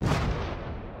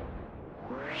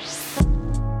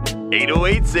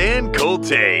808s and Cold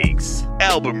Takes.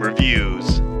 Album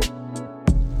reviews.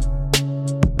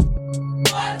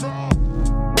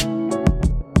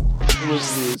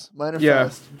 Mine are Yeah.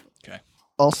 fast. Okay.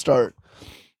 I'll start.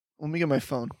 Let me get my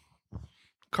phone.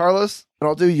 Carlos, and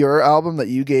I'll do your album that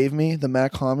you gave me, the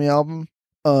Mac Homie album.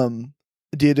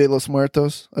 Dia de los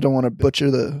Muertos. I don't want to butcher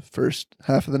the first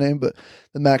half of the name, but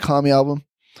the Mac Homie album.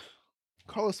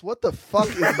 Carlos, what the fuck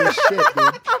is this shit,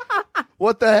 dude?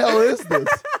 What the hell is this?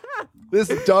 This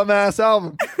dumbass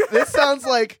album. This sounds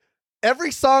like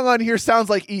every song on here sounds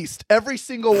like East. Every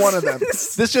single one of them.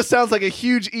 This just sounds like a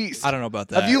huge East. I don't know about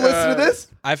that. Have you listened to this?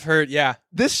 I've heard, yeah.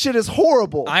 This shit is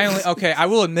horrible. I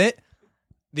will admit,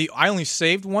 I only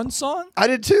saved one song. I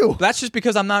did too. That's just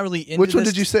because I'm not really into Which one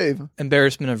this did you save?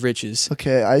 Embarrassment of Riches.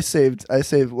 Okay, I saved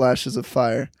Lashes of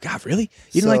Fire. God, really?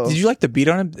 Did you like the beat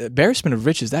on it? Embarrassment of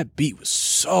Riches, that beat was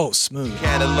so smooth.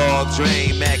 Catalog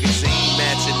drain, magazine,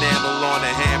 match enamel on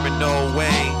a hammer, no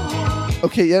way.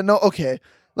 Okay, yeah, no, okay.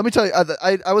 Let me tell you,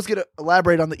 I was going to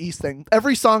elaborate on the East thing.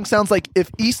 Every song sounds like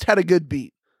if East had a good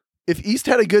beat. If East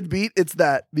had a good beat, it's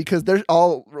that. Because they're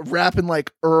all rapping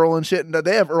like Earl and shit. And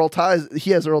they have Earl ties.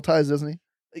 He has Earl ties, doesn't he?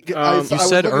 You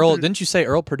said Earl. Didn't you say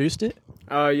Earl produced it?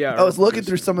 Yeah. I was looking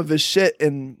through some of his shit,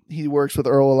 and he works with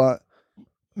Earl a lot.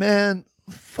 Man,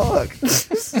 fuck.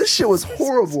 This shit was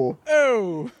horrible.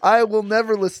 Oh. I will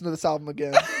never listen to this album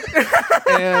again.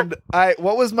 And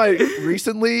what was my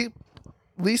recently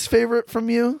least favorite from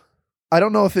you? I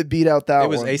don't know if it beat out that one.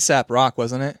 It was A$AP Rock,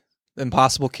 wasn't it? The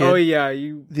Impossible Kid. Oh yeah,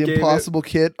 The Impossible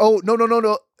Kid. Oh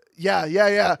no. Yeah.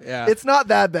 It's not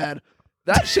that bad.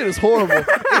 That shit is horrible.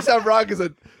 A$AP Rock is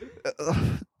a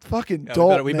fucking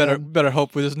dope. We better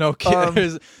hope there's no kid.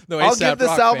 There's no I'll A$AP give this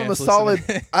Rock album a fans solid.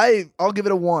 listening. I'll give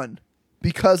it a 1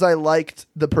 because I liked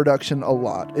the production a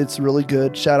lot. It's really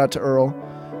good. Shout out to Earl.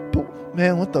 But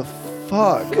man, what the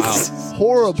fuck? Wow.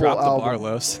 Horrible Drop the album. bar,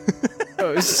 Los.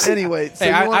 Anyway, so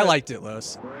Hey, I liked it,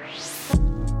 Los.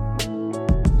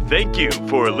 Thank you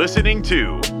for listening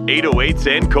to 808s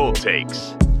and Cold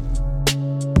Takes.